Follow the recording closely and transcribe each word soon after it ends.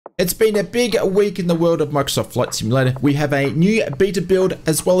It's been a big week in the world of Microsoft Flight Simulator. We have a new beta build,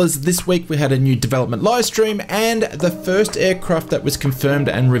 as well as this week we had a new development live stream and the first aircraft that was confirmed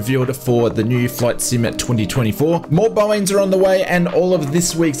and revealed for the new Flight Sim 2024. More Boeings are on the way, and all of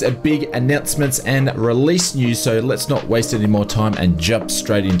this week's big announcements and release news. So let's not waste any more time and jump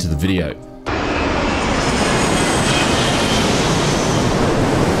straight into the video.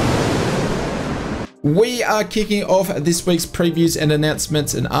 We are kicking off this week's previews and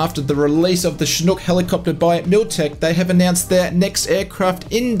announcements, and after the release of the Chinook helicopter by Miltech, they have announced their next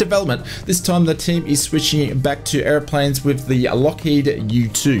aircraft in development. This time the team is switching back to airplanes with the Lockheed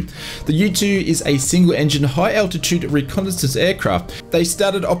U2. The U2 is a single-engine high-altitude reconnaissance aircraft. They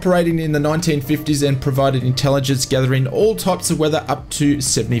started operating in the 1950s and provided intelligence gathering all types of weather up to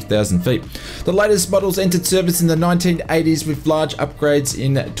 70,000 feet. The latest models entered service in the 1980s with large upgrades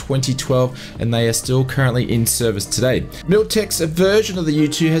in 2012, and they are still currently in service today. Miltech's version of the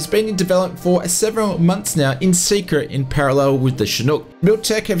U2 has been in development for several months now in secret in parallel with the Chinook.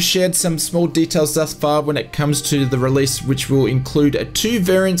 Miltech have shared some small details thus far when it comes to the release, which will include two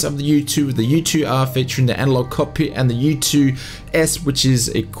variants of the U2, with the U2R featuring the analog cockpit and the U2S, which is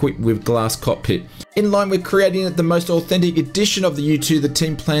equipped with glass cockpit. In line with creating the most authentic edition of the U2, the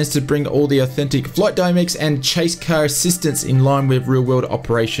team plans to bring all the authentic flight dynamics and chase car assistance in line with real-world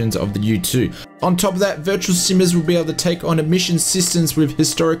operations of the U2. On top of that, virtual simmers will be able to take on mission systems with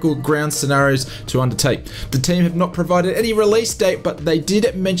historical ground scenarios to undertake. The team have not provided any release date, but they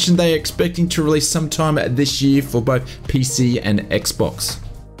did mention they are expecting to release sometime this year for both PC and Xbox.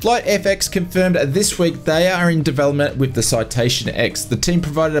 Flight FX confirmed this week they are in development with the Citation X. The team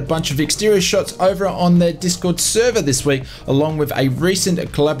provided a bunch of exterior shots over on their Discord server this week, along with a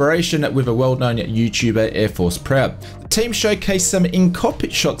recent collaboration with a well-known YouTuber, Air Force Proud. The team showcased some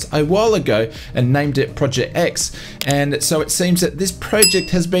in-cockpit shots a while ago and named it Project X, and so it seems that this project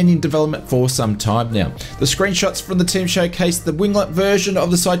has been in development for some time now. The screenshots from the team showcased the winglet version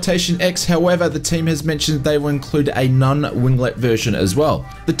of the Citation X. However, the team has mentioned they will include a non-winglet version as well.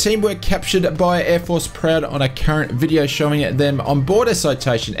 The team were captured by Air Force Proud on a current video showing them on board a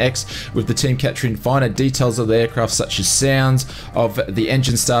Citation X, with the team capturing finer details of the aircraft such as sounds of the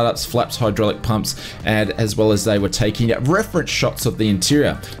engine startups, flaps, hydraulic pumps, and as well as they were taking reference shots of the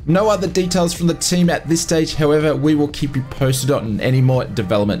interior. No other details from the team at this stage, however, we will keep you posted on any more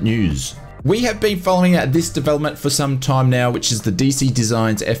development news. We have been following this development for some time now, which is the DC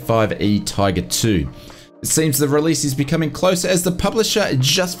Designs F5E Tiger II. It seems the release is becoming closer, as the publisher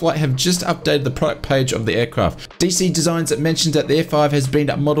Just Flight have just updated the product page of the aircraft. DC Designs mentioned that the F5 has been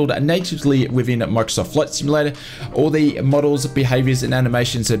modeled natively within Microsoft Flight Simulator. All the models, behaviors and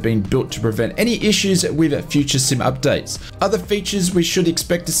animations have been built to prevent any issues with future sim updates. Other features we should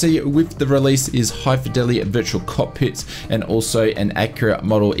expect to see with the release is high fidelity virtual cockpits and also an accurate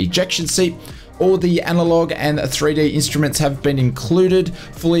model ejection seat. All the analog and 3D instruments have been included,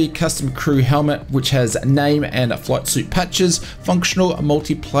 fully custom crew helmet which has name and flight suit patches, functional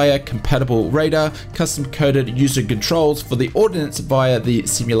multiplayer compatible radar, custom coded user controls for the ordnance via the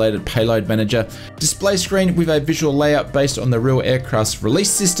simulated payload manager, display screen with a visual layout based on the real aircraft's release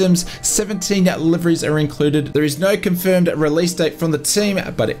systems. 17 liveries are included. There is no confirmed release date from the team,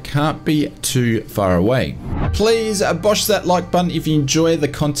 but it can't be too far away. Please bosh that like button if you enjoy the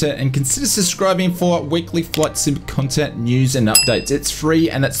content, and consider subscribing for weekly flight sim content, news and updates. It's free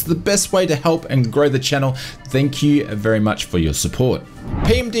and it's the best way to help and grow the channel. Thank you very much for your support.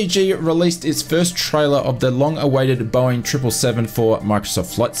 PMDG released its first trailer of the long-awaited Boeing 777 for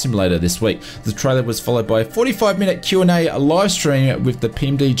Microsoft Flight Simulator this week. The trailer was followed by a 45-minute Q&A live stream with the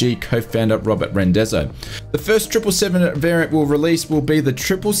PMDG co-founder Robert Wendesdsay. The first 777 variant will be the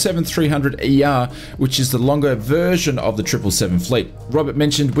 777-300ER, which is the longer version of the 777 fleet. Robert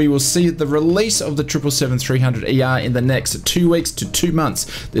mentioned we will see the release of the 777-300ER in the next 2 weeks to 2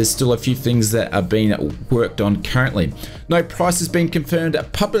 months. There's still a few things that are being worked on currently. No price has been confirmed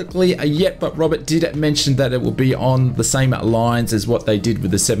publicly yet, but Robert did mention that it will be on the same lines as what they did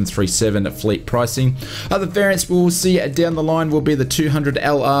with the 737 fleet pricing. Other variants we will see down the line will be the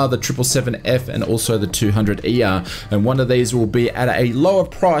 200LR, the 777F, and also the 200ER, and one of these will be at a lower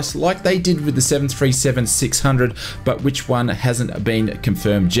price like they did with the 737-600, but which one hasn't been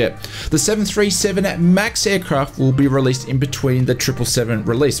confirmed yet. The 737 MAX aircraft will be released in between the 777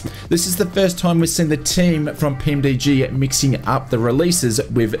 release. This is the first time we've seen the team from PMDG mixing up the releases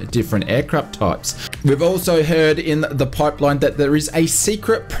with different aircraft types. We've also heard in the pipeline that there is a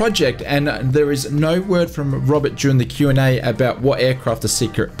secret project, and there is no word from Robert during the Q&A about what aircraft the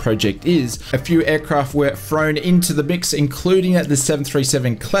secret project is. A few aircraft were thrown into the mix, including the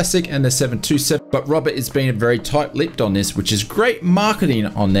 737 Classic and the 727, but Robert is being very tight-lipped on this, which is great marketing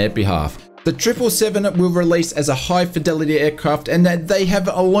on their behalf. The 777 will release as a high fidelity aircraft, and that they have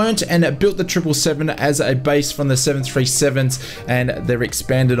learnt and built the 777 as a base from the 737s, and they're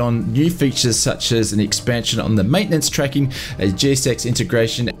expanded on new features such as an expansion on the maintenance tracking, a GSX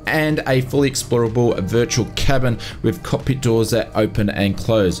integration, and a fully explorable virtual cabin with cockpit doors that open and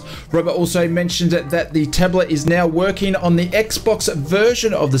close. Robert also mentioned that the tablet is now working on the Xbox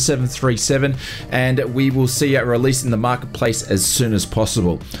version of the 737, and we will see it released in the marketplace as soon as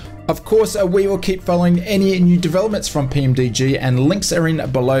possible. Of course, we will keep following any new developments from PMDG, and links are in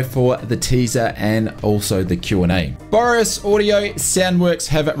below for the teaser and also the Q&A. Boris Audio Soundworks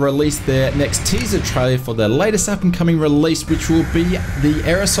have released their next teaser trailer for their latest up and coming release, which will be the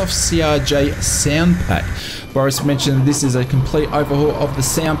Aerosoft CRJ sound pack. Boris mentioned this is a complete overhaul of the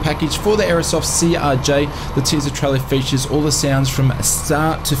sound package for the Aerosoft CRJ. The teaser trailer features all the sounds from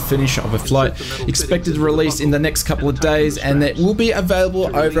start to finish of a flight. Expected to release in the next couple of days, and it will be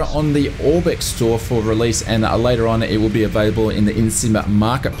available over on the Orbex store for release, and later on it will be available in the InSim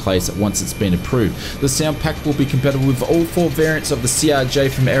marketplace once it's been approved. The sound pack will be compatible with all 4 variants of the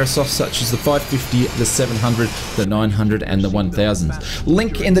CRJ from Aerosoft, such as the 550, the 700, the 900, and the 1000.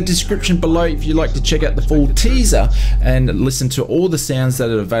 Link in the description below if you'd like to check out the full teaser and listen to all the sounds that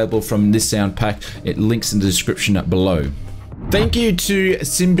are available from this sound pack. It links in the description below. Thank you to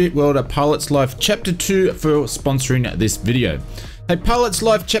Simbit World Pilots Life Chapter 2 for sponsoring this video. A Pilot's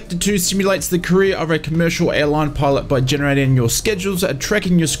Life Chapter 2 simulates the career of a commercial airline pilot by generating your schedules,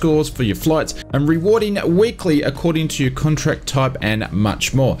 tracking your scores for your flights, and rewarding weekly according to your contract type, and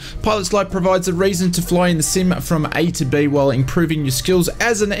much more. Pilot's Life provides a reason to fly in the sim from A to B while improving your skills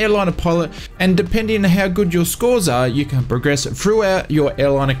as an airliner pilot, and depending on how good your scores are, you can progress throughout your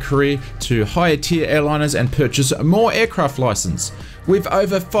airliner career to higher tier airliners and purchase more aircraft license. With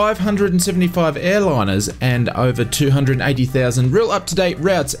over 575 airliners and over 280,000 real up-to-date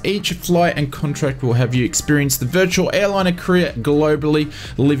routes, each flight and contract will have you experience the virtual airliner career globally,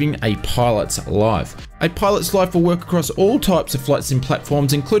 living a pilot's life. A pilot's life will work across all types of flight sim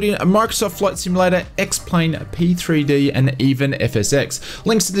platforms, including a Microsoft Flight Simulator, X-Plane, P3D, and even FSX.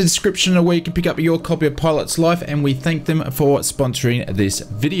 Links in the description where you can pick up your copy of Pilot's Life, and we thank them for sponsoring this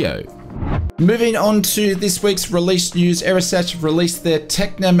video. Moving on to this week's release news, Aerosat released their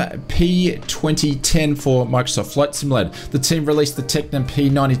Tecnam P2010 for Microsoft Flight Simulator. The team released the Tecnam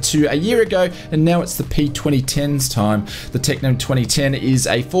P92 a year ago, and now it's the P2010's time. The Tecnam 2010 is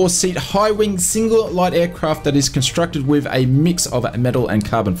a 4-seat high-wing single light aircraft that is constructed with a mix of metal and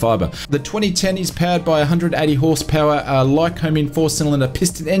carbon fiber. The 2010 is powered by 180 horsepower Lycoming 4-cylinder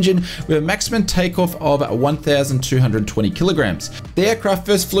piston engine with a maximum takeoff of 1,220 kilograms. The aircraft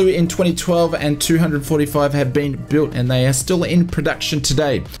first flew in 2012, and 245 have been built, and they are still in production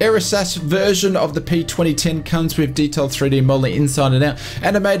today. Aerosat's version of the P2010 comes with detailed 3D modeling inside and out,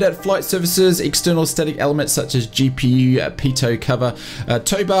 animated flight surfaces, external static elements such as GPU, pitot cover,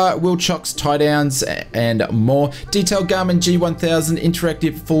 tow bar, wheel chocks, tie downs, and more. Detailed Garmin G1000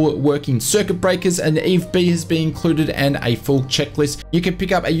 interactive full working circuit breakers, and EVB has been included, and a full checklist. You can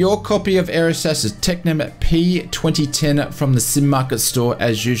pick up your copy of Aerosat's Tecnam P2010 from the Sim Market store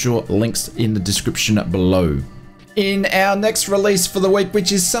as usual. Links in the description below. In our next release for the week,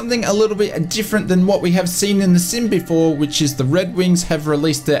 which is something a little bit different than what we have seen in the sim before, which is the RedWings have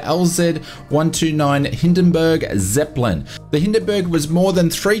released their LZ-129 Hindenburg Zeppelin. The Hindenburg was more than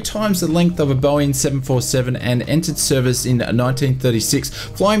 3 times the length of a Boeing 747 and entered service in 1936,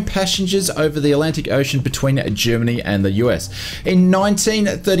 flying passengers over the Atlantic Ocean between Germany and the US. In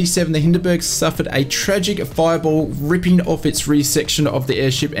 1937, the Hindenburg suffered a tragic fireball, ripping off its rear section of the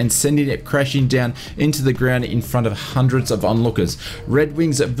airship and sending it crashing down into the ground in front of hundreds of onlookers.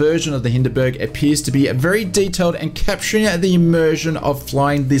 RedWings' version of the Hindenburg appears to be very detailed and capturing the immersion of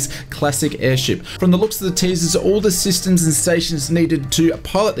flying this classic airship. From the looks of the teasers, all the systems and stations needed to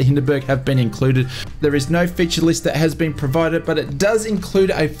pilot the Hindenburg have been included. There is no feature list that has been provided, but it does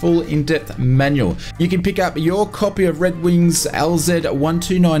include a full in-depth manual. You can pick up your copy of RedWings'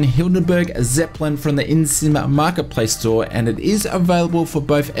 LZ-129 Hindenburg Zeppelin from the InSim Marketplace store, and it is available for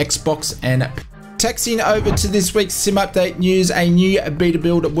both Xbox and Taxiing over to this week's sim update news, a new beta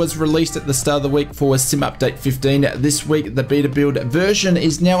build was released at the start of the week for sim update 15. This week the beta build version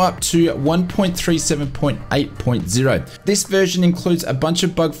is now up to 1.37.8.0. This version includes a bunch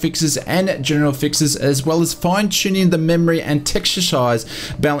of bug fixes and general fixes, as well as fine-tuning the memory and texture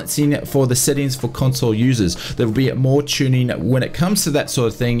size balancing for the settings for console users. There will be more tuning when it comes to that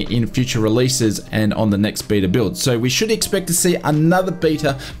sort of thing in future releases and on the next beta build. So we should expect to see another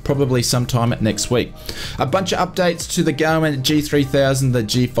beta probably sometime next week. A bunch of updates to the Garmin G3000, the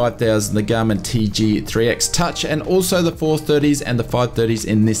G5000, the Garmin TG3X Touch, and also the 430s and the 530s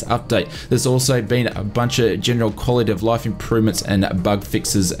in this update. There's also been a bunch of general quality of life improvements and bug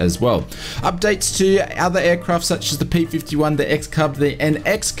fixes as well. Updates to other aircraft such as the P51, the X-Cub, the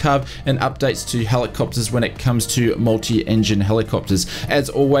NX-Cub, and updates to helicopters when it comes to multi-engine helicopters. As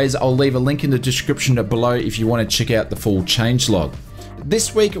always, I'll leave a link in the description below if you want to check out the full changelog.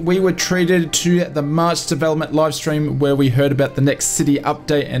 This week we were treated to the March development livestream where we heard about the next city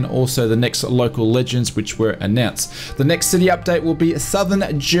update and also the next local legends which were announced. The next city update will be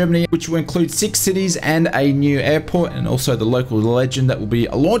southern Germany, which will include 6 cities and a new airport, and also the local legend that will be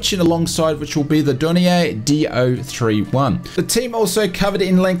launching alongside, which will be the Dornier DO31. The team also covered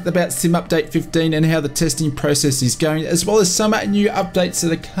in length about sim update 15 and how the testing process is going, as well as some new updates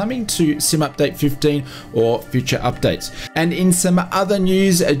that are coming to sim update 15 or future updates. And in some other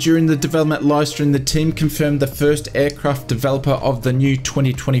news, during the development livestream, the team confirmed the first aircraft developer of the new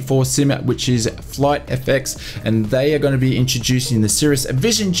 2024 sim, which is Flight FX, and they are going to be introducing the Cirrus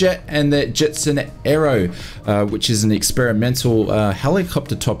Vision Jet and the Jetson Aero, which is an experimental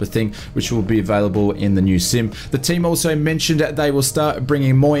helicopter type of thing, which will be available in the new sim. The team also mentioned that they will start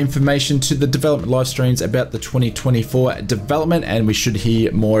bringing more information to the development live streams about the 2024 development, and we should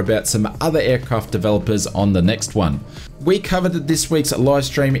hear more about some other aircraft developers on the next one. We covered this week's live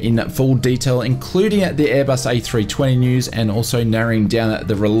stream in full detail, including the Airbus A320 news and also narrowing down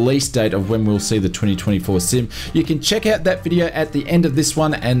the release date of when we'll see the 2024 sim. You can check out that video at the end of this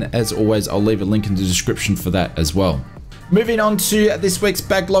one, and as always, I'll leave a link in the description for that as well. Moving on to this week's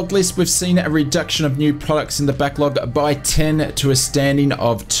backlog list, we've seen a reduction of new products in the backlog by 10 to a standing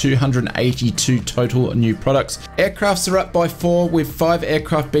of 282 total new products. Aircrafts are up by 4, with 5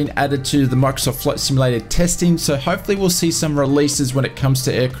 aircraft being added to the Microsoft Flight Simulator testing, so hopefully we'll see some releases when it comes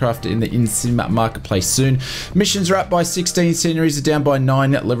to aircraft in the in-sim marketplace soon. Missions are up by 16, sceneries are down by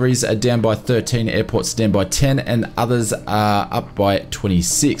 9, liveries are down by 13, airports are down by 10, and others are up by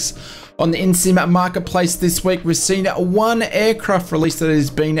 26. On the in-sim marketplace this week, we've seen one aircraft release that has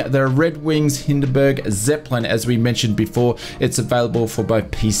been the RedWings Hindenburg Zeppelin. As we mentioned before, it's available for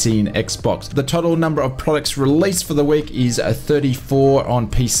both PC and Xbox. The total number of products released for the week is 34 on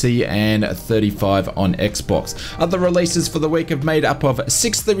PC and 35 on Xbox. Other releases for the week have made up of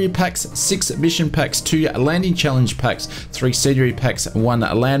 6 livery packs, 6 mission packs, 2 landing challenge packs, 3 scenery packs, 1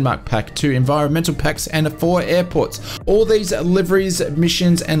 landmark pack, 2 environmental packs, and 4 airports. All these liveries,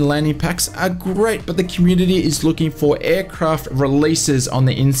 missions, and landing packs are great, but the community is looking for aircraft releases on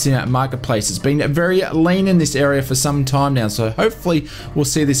the in-sim marketplace. It's been very lean in this area for some time now, so hopefully we'll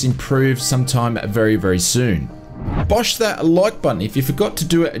see this improve sometime very, very soon. Bosh that like button if you forgot to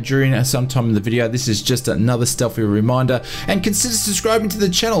do it during some time in the video. This is just another stealthy reminder, and consider subscribing to the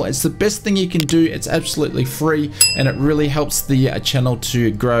channel. It's the best thing you can do. It's absolutely free and it really helps the channel to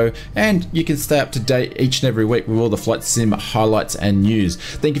grow, and you can stay up to date each and every week with all the flight sim highlights and news.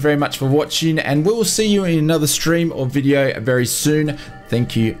 Thank you very much for watching, and we will see you in another stream or video very soon.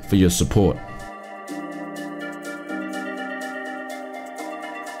 Thank you for your support.